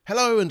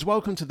Hello and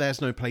welcome to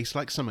There's No Place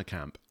Like Summer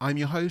Camp. I'm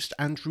your host,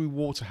 Andrew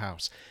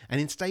Waterhouse, and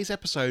in today's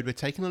episode we're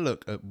taking a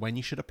look at when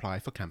you should apply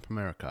for Camp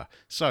America.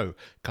 So,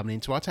 coming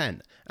into our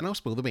tent, and I'll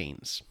spill the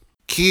beans.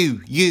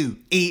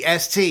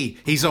 Quest.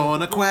 He's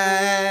on a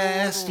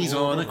quest. He's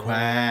on a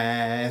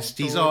quest.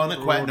 He's on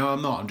a quest. No,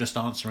 I'm not. I'm just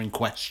answering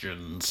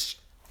questions.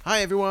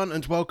 Hi everyone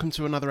and welcome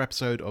to another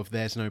episode of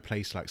There's No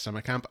Place Like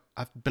Summer Camp.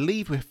 I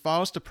believe we're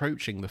fast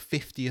approaching the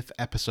 50th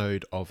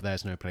episode of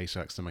There's No Place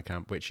Like Summer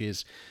Camp, which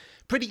is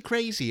pretty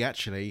crazy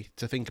actually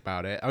to think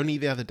about it. Only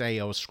the other day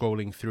I was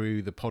scrolling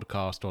through the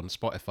podcast on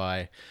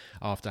Spotify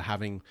after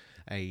having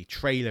a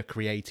trailer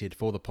created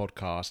for the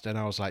podcast, and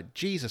I was like,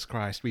 Jesus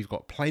Christ, we've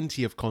got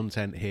plenty of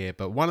content here,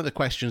 but one of the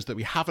questions that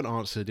we haven't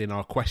answered in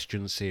our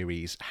question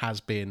series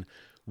has been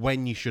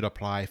when you should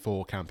apply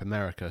for Camp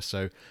America.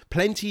 So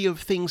plenty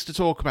of things to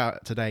talk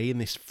about today in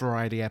this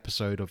Friday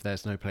episode of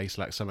There's No Place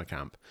Like Summer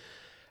Camp.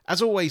 As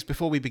always,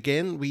 before we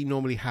begin, we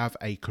normally have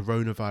a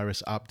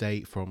coronavirus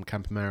update from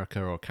Camp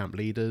America or camp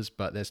leaders,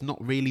 but there's not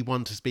really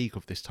one to speak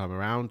of this time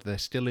around. They're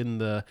still in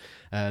the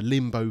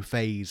limbo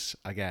phase,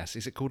 I guess.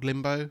 Is it called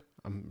limbo?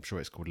 I'm sure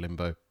it's called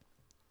limbo.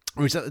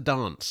 Or is that the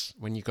dance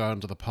when you go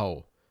under the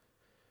pole?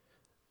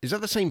 Is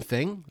that the same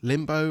thing?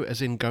 Limbo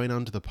as in going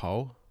under the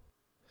pole?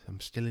 I'm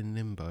still in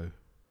limbo.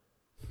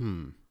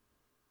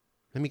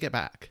 Let me get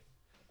back.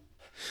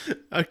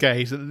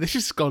 Okay, so this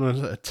has gone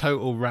on a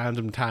total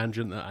random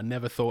tangent that I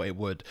never thought it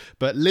would.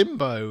 But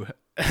limbo,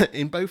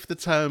 in both the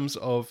terms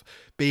of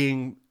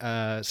being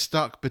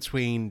stuck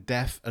between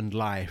death and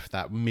life,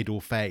 that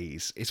middle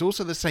phase, it's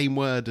also the same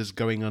word as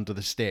going under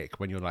the stick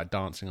when you're like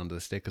dancing under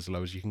the stick as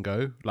low as you can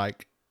go.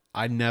 Like,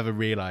 I never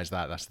realised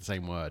that that's the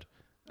same word.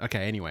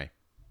 Okay, anyway.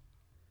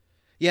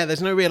 Yeah,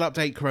 there's no real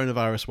update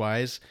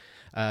coronavirus-wise.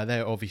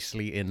 They're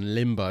obviously in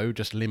limbo,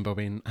 just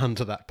limboing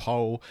under that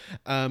pole.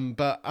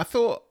 But I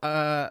thought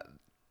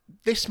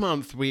this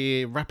month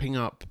we're wrapping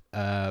up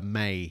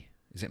May.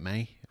 Is it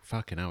May?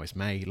 Fucking hell, it's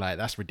May. Like,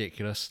 that's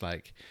ridiculous.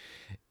 Like,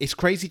 it's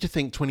crazy to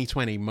think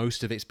 2020,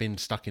 most of it's been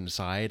stuck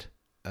inside.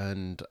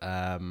 And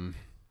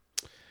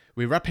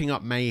we're wrapping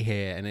up May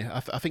here. And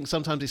I think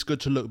sometimes it's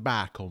good to look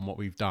back on what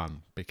we've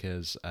done.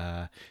 Because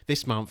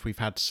this month we've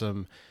had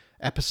some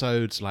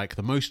episodes like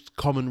the most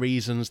common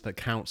reasons that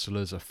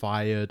counsellors are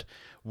fired,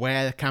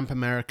 where Camp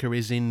America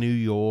is in New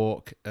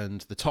York,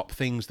 and the top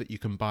things that you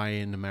can buy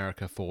in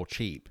America for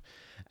cheap.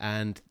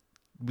 And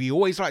we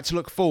always like to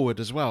look forward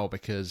as well,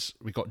 because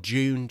we got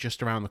June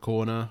just around the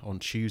corner on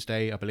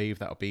Tuesday, I believe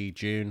that'll be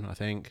June, I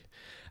think.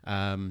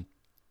 And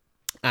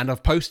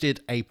I've posted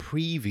a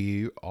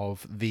preview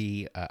of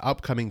the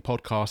upcoming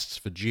podcasts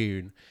for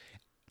June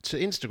to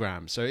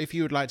Instagram. So if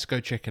you would like to go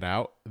check it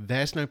out,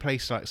 There's No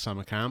Place Like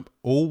Summer Camp,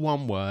 all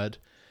one word.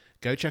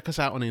 Go check us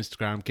out on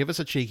Instagram, give us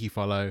a cheeky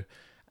follow,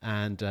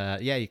 and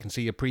you can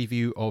see a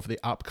preview of the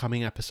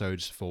upcoming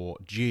episodes for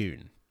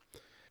June.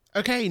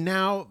 Okay,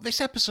 now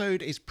this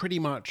episode is pretty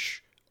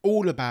much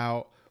all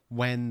about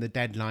when the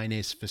deadline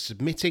is for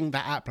submitting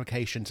that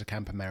application to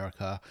Camp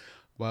America.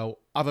 Well,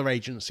 other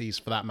agencies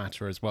for that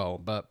matter as well.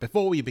 But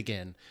before we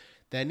begin,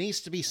 there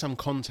needs to be some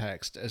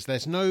context, as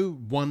there's no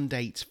one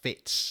date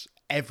fits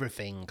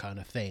everything kind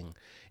of thing.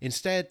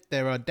 Instead,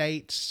 there are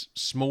dates,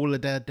 smaller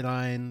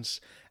deadlines,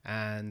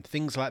 and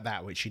things like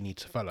that which you need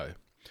to follow.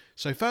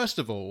 So first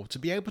of all, to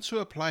be able to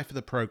apply for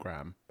the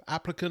program,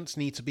 applicants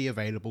need to be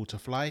available to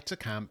fly to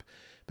camp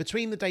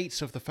between the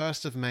dates of the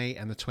 1st of May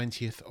and the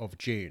 20th of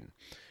June.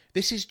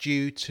 This is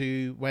due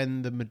to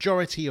when the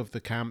majority of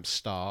the camps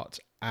start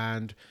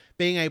and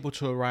being able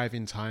to arrive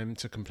in time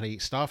to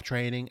complete staff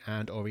training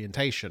and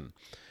orientation.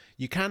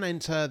 You can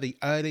enter the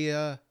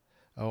earliest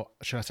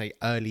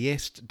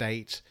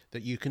date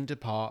that you can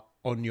depart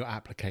on your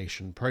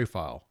application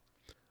profile.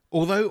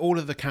 Although all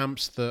of the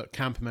camps that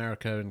Camp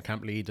America and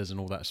camp leaders and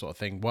all that sort of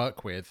thing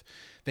work with,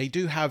 they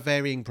do have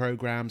varying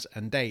programs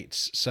and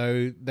dates.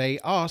 So they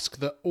ask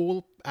that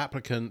all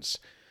applicants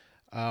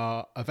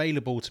are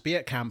available to be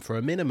at camp for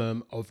a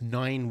minimum of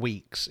 9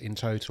 weeks in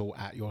total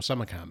at your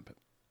summer camp.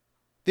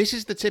 This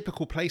is the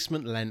typical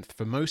placement length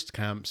for most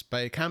camps,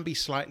 but it can be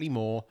slightly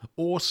more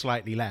or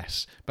slightly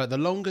less. But the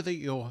longer that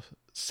you're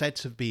said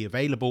to be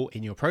available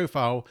in your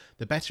profile,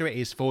 the better it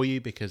is for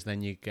you, because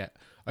then you get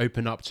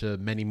open up to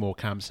many more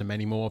camps and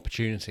many more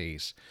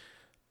opportunities.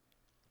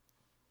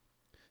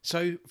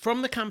 So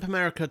from the Camp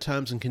America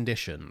terms and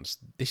conditions,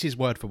 this is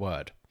word for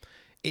word.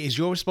 It is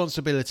your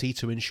responsibility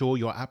to ensure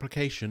your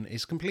application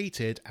is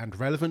completed and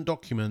relevant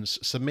documents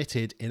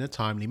submitted in a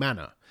timely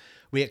manner.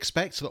 We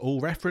expect that all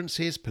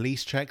references,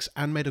 police checks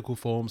and medical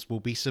forms will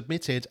be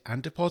submitted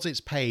and deposits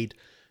paid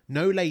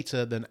no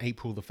later than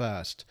April the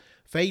 1st.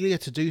 Failure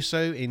to do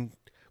so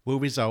will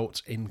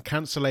result in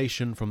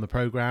cancellation from the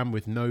program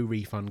with no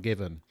refund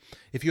given.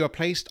 If you are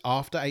placed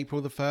after April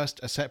the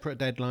 1st, a separate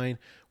deadline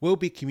will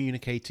be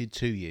communicated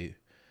to you.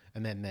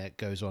 And then there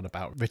goes on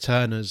about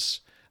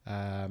returners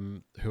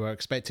who are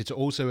expected to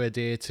also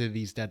adhere to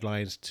these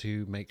deadlines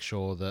to make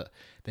sure that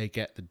they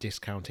get the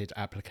discounted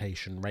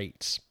application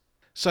rates.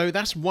 So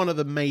that's one of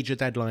the major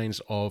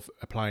deadlines of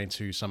applying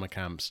to summer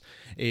camps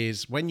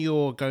is when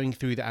you're going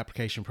through the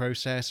application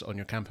process on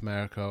your Camp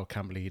America or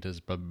Camp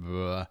Leaders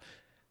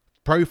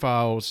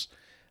profiles.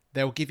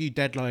 They'll give you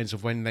deadlines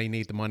of when they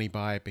need the money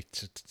by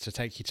to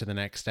take you to the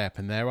next step.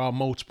 And there are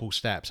multiple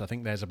steps. I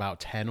think there's about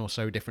 10 or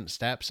so different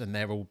steps, and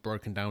they're all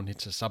broken down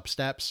into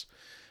sub-steps.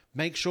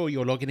 Make sure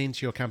you're logging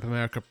into your Camp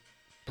America.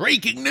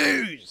 Breaking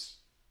news!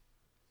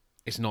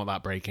 It's not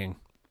that breaking.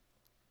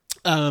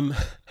 I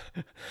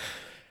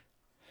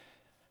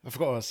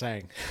forgot what I was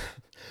saying.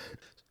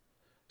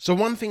 So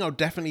one thing I'll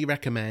definitely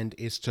recommend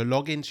is to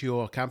log into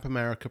your Camp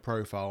America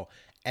profile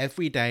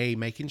every day,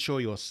 making sure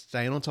you're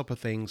staying on top of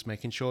things,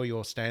 making sure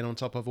you're staying on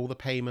top of all the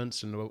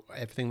payments and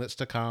everything that's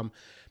to come.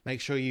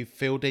 Make sure you've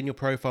filled in your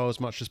profile as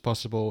much as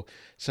possible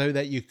so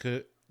that you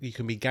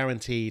can be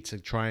guaranteed to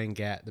try and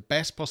get the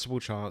best possible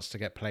chance to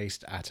get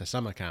placed at a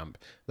summer camp.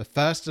 The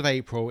 1st of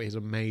April is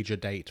a major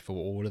date for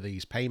all of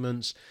these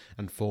payments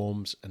and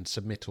forms and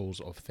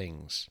submittals of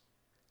things.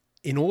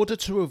 In order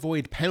to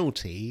avoid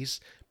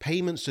penalties,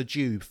 payments are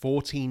due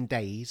 14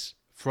 days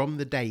from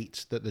the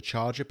date that the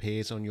charge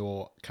appears on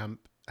your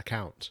camp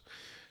account.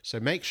 So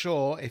make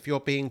sure if you're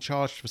being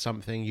charged for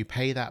something, you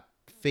pay that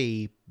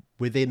fee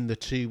within the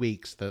 2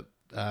 weeks that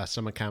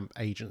summer camp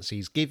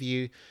agencies give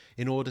you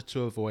in order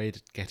to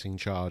avoid getting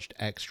charged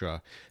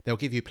extra. They'll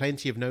give you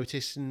plenty of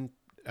notice in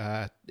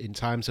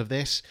times of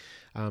this.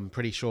 I'm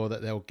pretty sure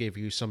that they'll give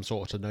you some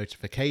sort of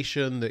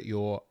notification that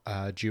you're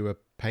due a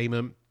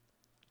payment.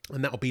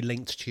 And that will be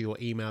linked to your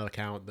email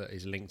account that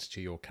is linked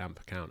to your camp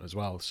account as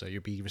well. So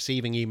you'll be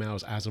receiving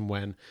emails as and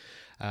when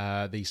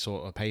these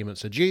sort of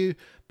payments are due.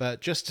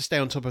 But just to stay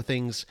on top of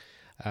things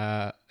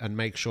and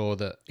make sure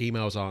that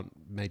emails aren't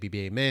maybe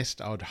being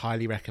missed, I would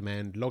highly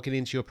recommend logging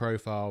into your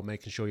profile,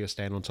 making sure you're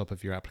staying on top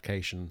of your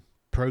application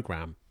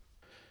program.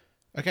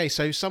 Okay,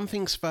 so some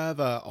things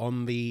further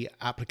on the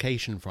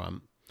application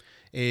front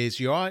is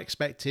you are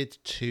expected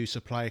to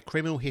supply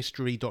criminal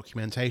history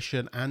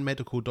documentation and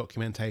medical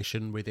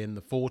documentation within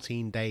the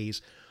 14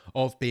 days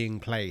of being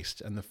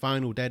placed. And the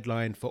final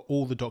deadline for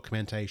all the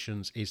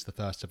documentations is the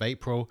 1st of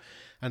April.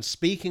 And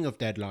speaking of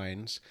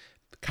deadlines,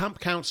 camp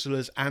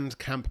counsellors and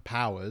camp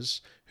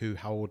powers who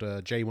hold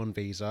a J1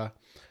 visa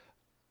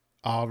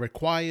are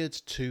required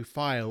to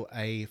file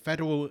a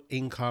federal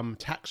income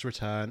tax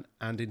return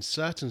and in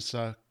certain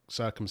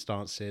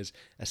circumstances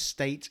a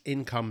state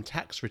income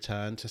tax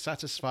return to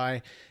satisfy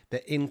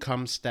the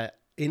income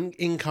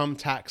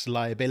tax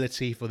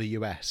liability for the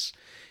US.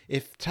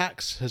 If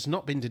tax has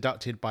not been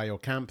deducted by your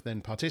camp,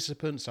 then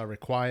participants are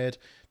required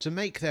to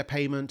make their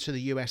payment to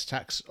the US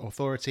tax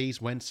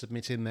authorities when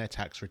submitting their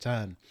tax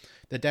return.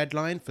 The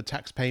deadline for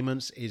tax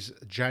payments is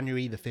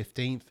January the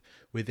 15th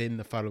within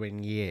the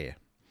following year.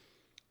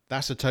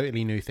 That's a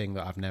totally new thing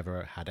that I've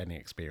never had any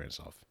experience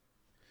of.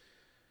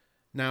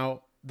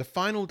 Now, the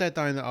final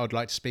deadline that I would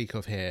like to speak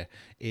of here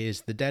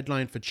is the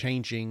deadline for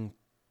changing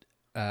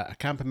a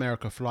Camp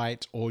America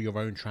flight or your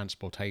own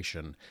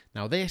transportation.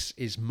 Now, this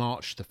is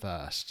March the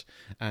 1st,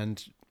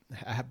 and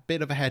a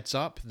bit of a heads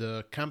up,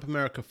 the Camp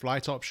America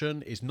flight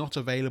option is not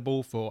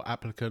available for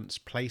applicants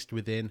placed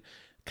within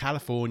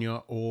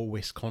California or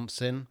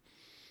Wisconsin.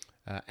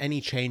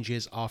 Any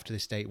changes after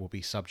this date will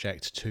be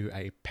subject to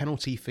a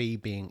penalty fee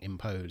being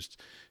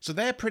imposed. So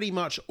they're pretty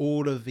much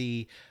all of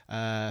the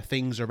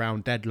things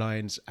around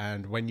deadlines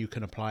and when you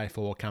can apply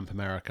for Camp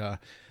America.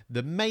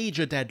 The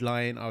major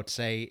deadline, I would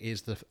say,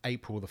 is the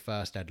April the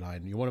 1st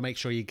deadline. You want to make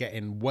sure you get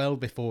in well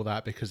before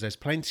that because there's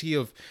plenty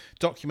of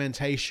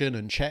documentation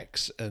and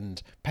checks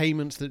and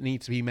payments that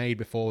need to be made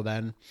before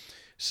then.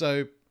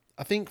 So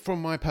I think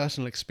from my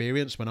personal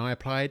experience when I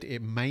applied,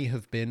 it may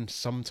have been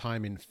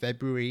sometime in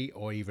February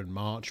or even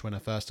March when I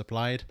first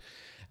applied.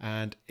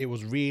 And it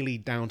was really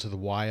down to the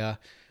wire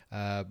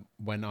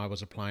when I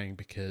was applying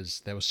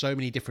because there were so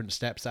many different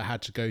steps that I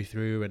had to go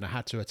through and I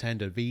had to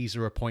attend a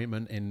visa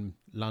appointment in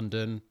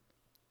London.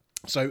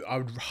 So I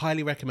would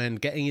highly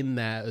recommend getting in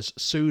there as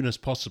soon as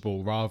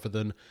possible rather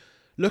than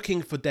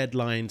looking for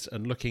deadlines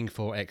and looking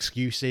for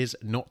excuses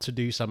not to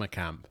do summer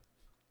camp.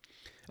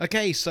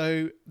 Okay,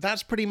 so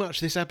that's pretty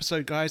much this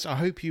episode, guys. I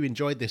hope you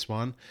enjoyed this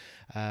one.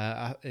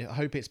 I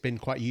hope it's been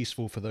quite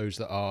useful for those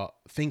that are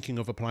thinking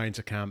of applying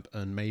to camp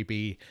and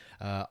maybe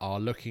are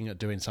looking at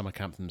doing summer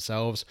camp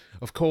themselves.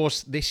 Of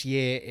course, this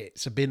year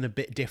it's been a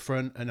bit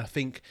different, and I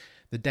think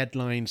the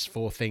deadlines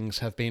for things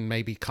have been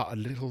maybe cut a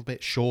little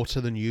bit shorter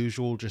than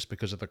usual just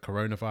because of the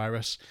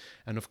coronavirus.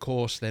 And of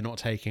course, they're not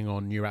taking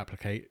on new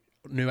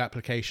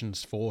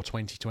applications for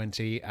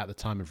 2020 at the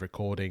time of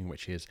recording,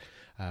 which is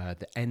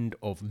the end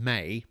of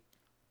May.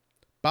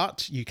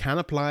 But you can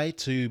apply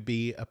to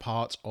be a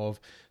part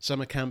of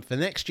summer camp for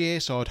next year.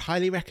 So I'd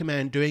highly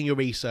recommend doing your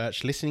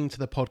research, listening to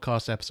the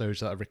podcast episodes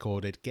that I've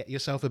recorded, get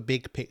yourself a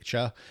big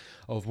picture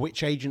of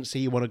which agency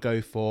you want to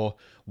go for,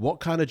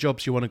 what kind of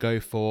jobs you want to go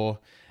for,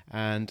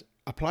 and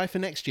apply for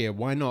next year.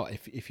 Why not?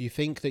 If you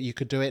think that you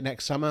could do it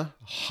next summer,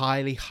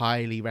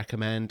 highly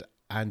recommend.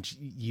 And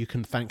you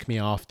can thank me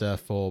after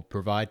for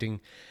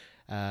pushing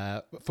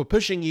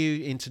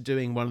you into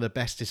doing one of the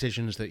best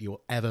decisions that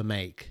you'll ever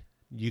make.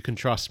 you can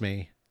trust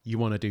me. You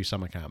want to do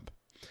summer camp.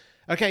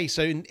 Okay,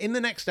 so in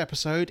the next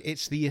episode,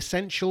 it's the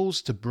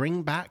essentials to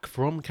bring back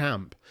from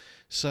camp.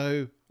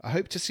 So I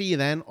hope to see you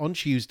then on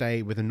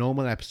Tuesday with a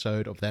normal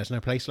episode of There's No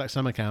Place Like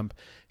Summer Camp.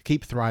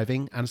 Keep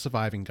thriving and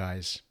surviving,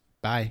 guys.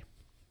 Bye.